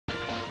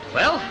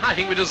Well, I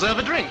think we deserve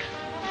a drink.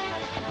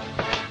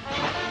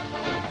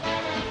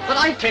 But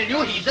I tell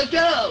you, he's a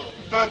girl.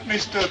 But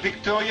Mr.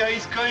 Victoria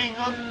is going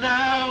on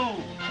now.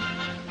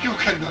 You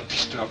cannot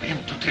disturb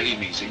him to tell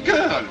him he's a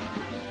girl.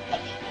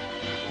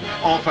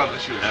 Enfin,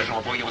 monsieur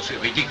l'agent, voyons, c'est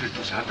ridicule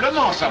tout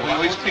simplement. Ça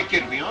va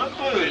expliquer-lui un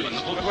peu.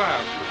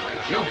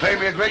 You pay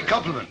me a great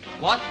compliment.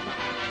 What?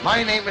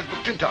 My name is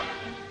McClintock.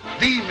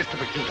 The Mr.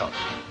 McClintock.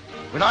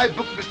 When I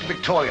booked Mr.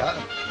 Victoria,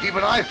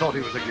 even I thought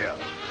he was a girl.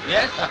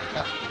 Yes?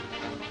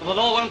 Well, the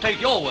law won't take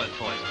your word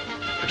for it.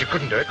 But you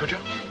couldn't do it, could you?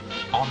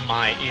 On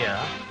my ear.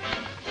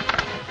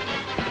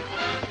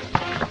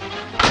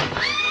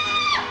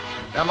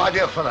 Now, my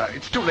dear fellow,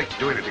 it's too late to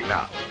do anything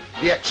now.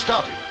 The act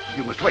started.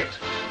 You must wait.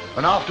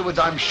 And afterwards,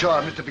 I'm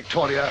sure Mr.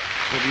 Victoria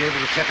will be able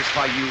to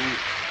satisfy you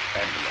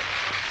and the rest.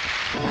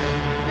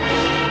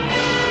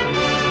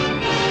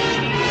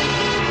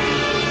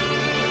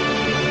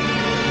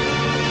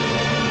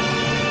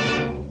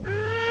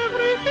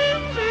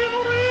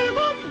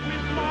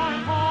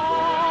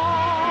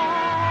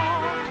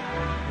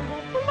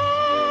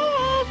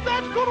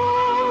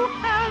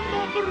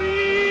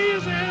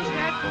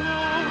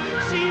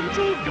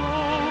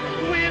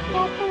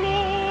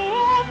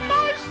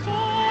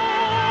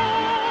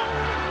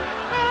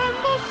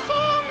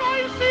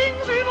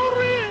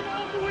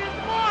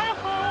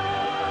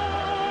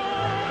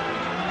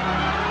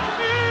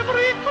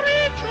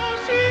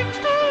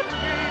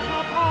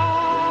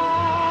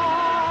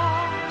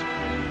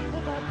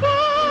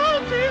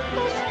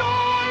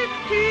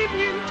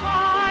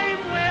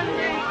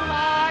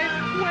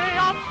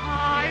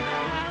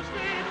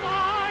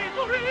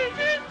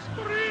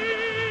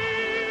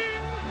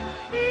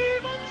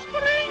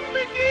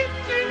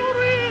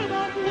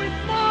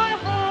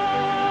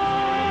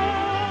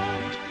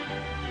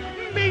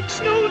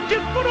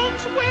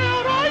 Difference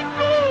where I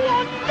go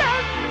on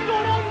land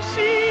or on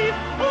sea.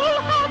 All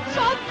hearts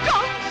are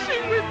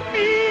dancing with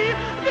me.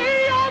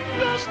 They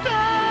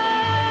understand.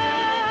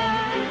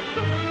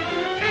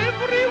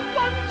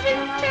 Everyone's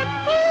in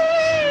tempo,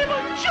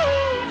 even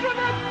children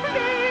at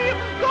play.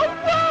 The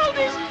world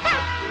is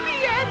happy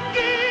and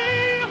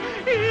gay.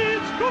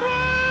 It's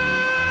grand.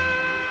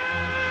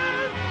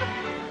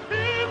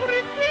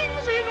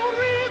 Everything's in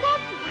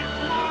rhythm with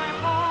my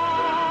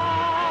heart.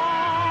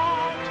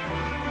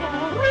 The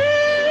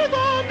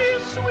rhythm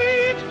is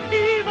sweet,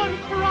 even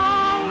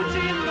crowds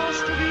in the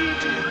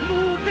street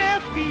move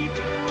their feet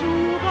to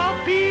the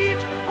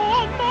beat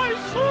of my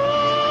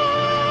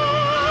song.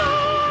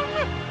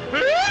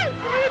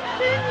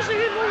 Everything's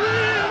in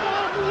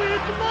rhythm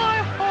with my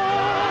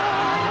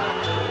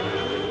heart.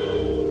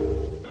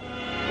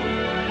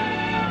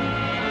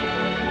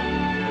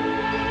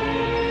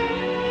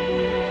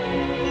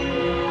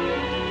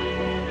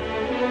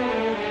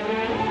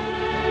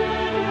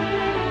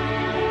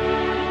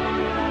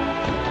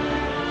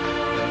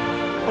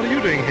 What are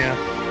you doing here?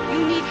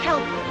 You need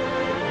help.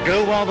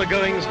 Go while the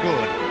going's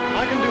good.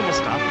 I can do my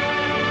stuff.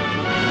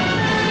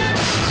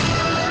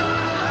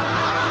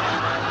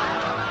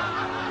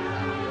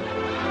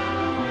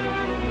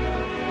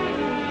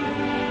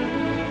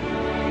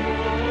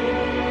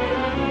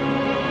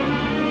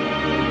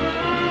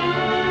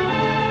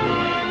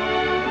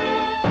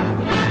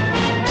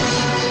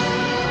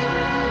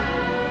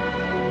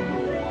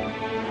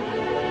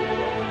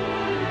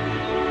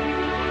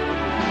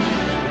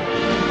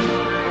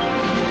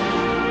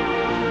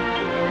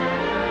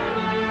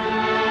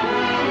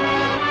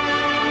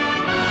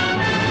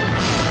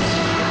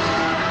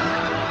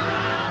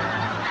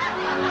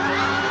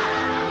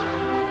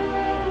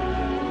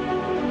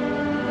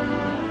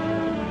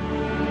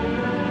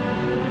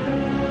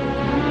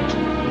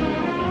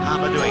 How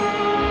am I doing?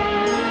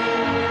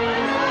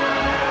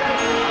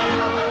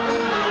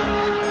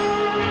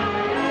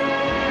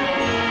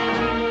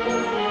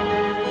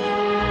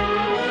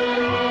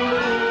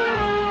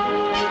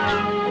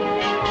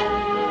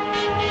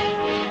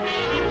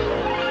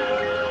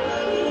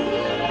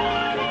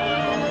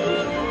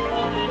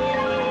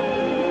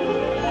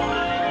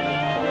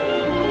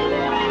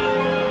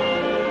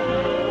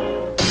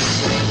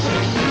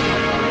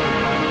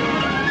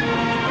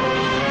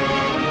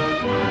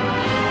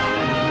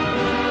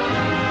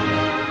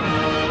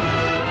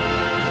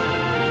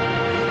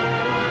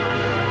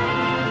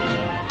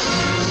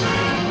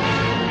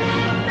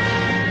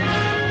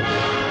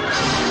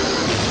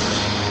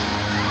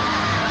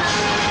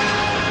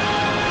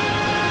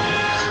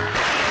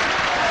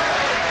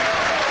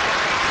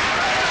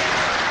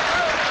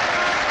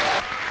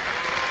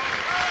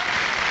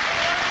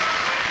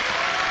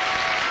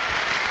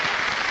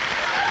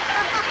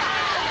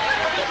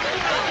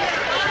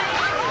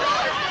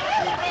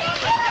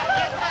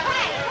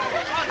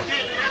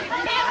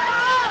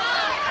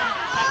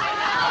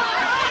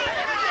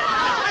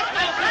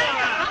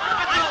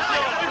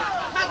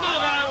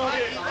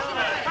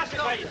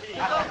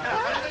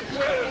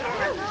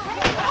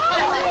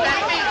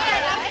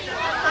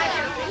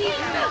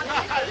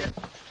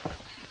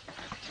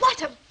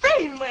 What a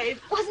brainwave!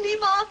 Wasn't he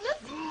marvelous?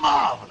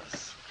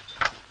 Marvelous.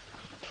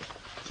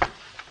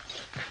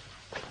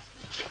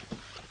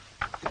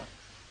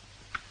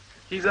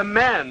 He's a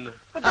man.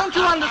 But don't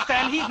you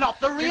understand? He's not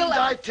the real Didn't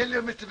I act. tell you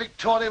Mr.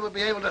 Victoria would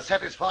be able to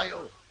satisfy you?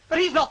 But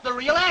he's not the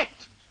real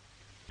act.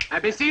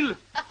 Imbécile.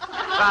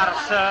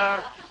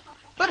 Farceur.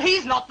 But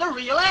he's not the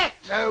real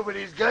act. No, but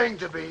he's going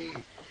to be.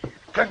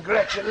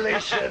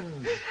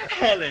 Congratulations.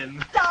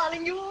 Helen.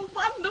 Darling, you were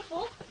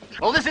wonderful.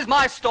 Well, this is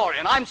my story,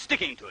 and I'm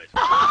sticking to it.